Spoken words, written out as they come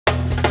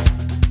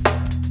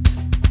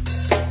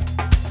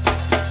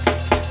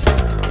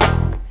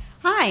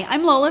Hi,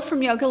 I'm Lola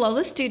from Yoga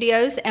Lola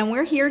Studios, and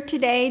we're here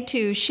today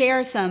to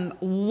share some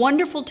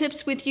wonderful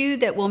tips with you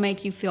that will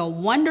make you feel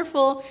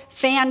wonderful,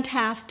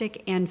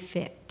 fantastic, and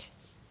fit.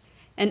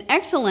 An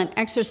excellent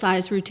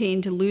exercise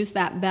routine to lose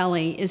that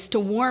belly is to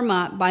warm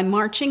up by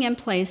marching in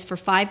place for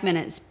 5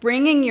 minutes,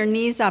 bringing your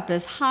knees up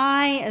as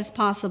high as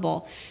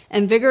possible,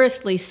 and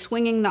vigorously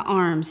swinging the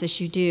arms as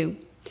you do.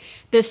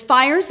 This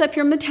fires up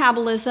your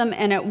metabolism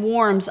and it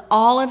warms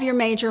all of your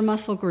major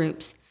muscle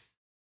groups.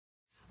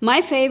 My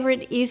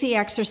favorite easy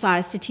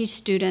exercise to teach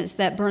students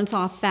that burns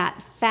off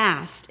fat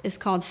fast is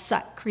called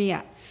Sat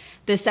Kriya.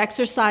 This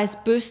exercise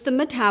boosts the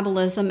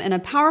metabolism in a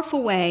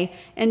powerful way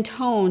and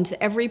tones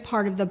every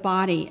part of the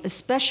body,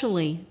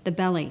 especially the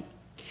belly.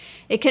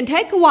 It can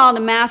take a while to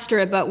master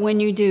it, but when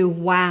you do,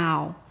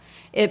 wow.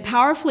 It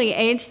powerfully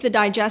aids the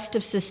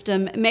digestive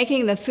system,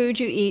 making the food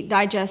you eat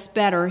digest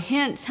better,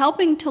 hence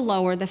helping to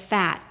lower the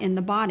fat in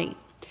the body.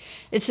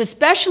 It's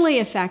especially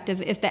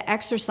effective if the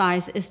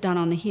exercise is done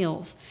on the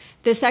heels.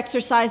 This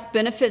exercise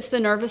benefits the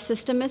nervous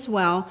system as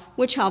well,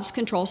 which helps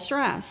control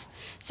stress.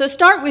 So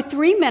start with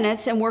 3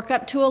 minutes and work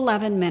up to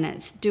 11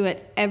 minutes. Do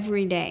it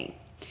every day.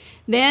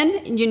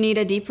 Then you need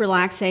a deep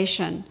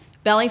relaxation.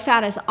 Belly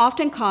fat is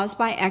often caused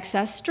by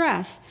excess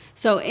stress.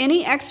 So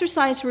any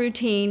exercise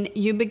routine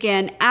you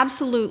begin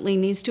absolutely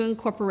needs to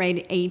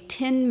incorporate a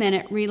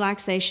 10-minute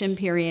relaxation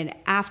period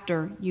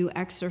after you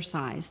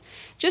exercise.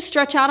 Just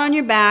stretch out on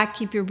your back,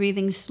 keep your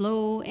breathing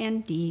slow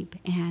and deep,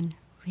 and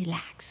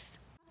relax.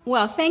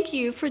 Well, thank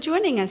you for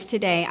joining us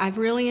today. I've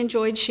really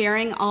enjoyed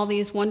sharing all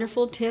these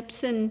wonderful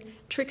tips and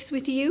tricks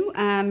with you.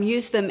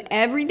 Use them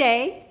every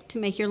day to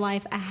make your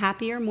life a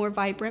happier, more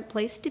vibrant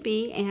place to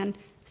be, and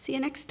see you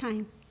next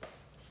time.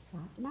 Sat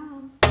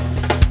Nam.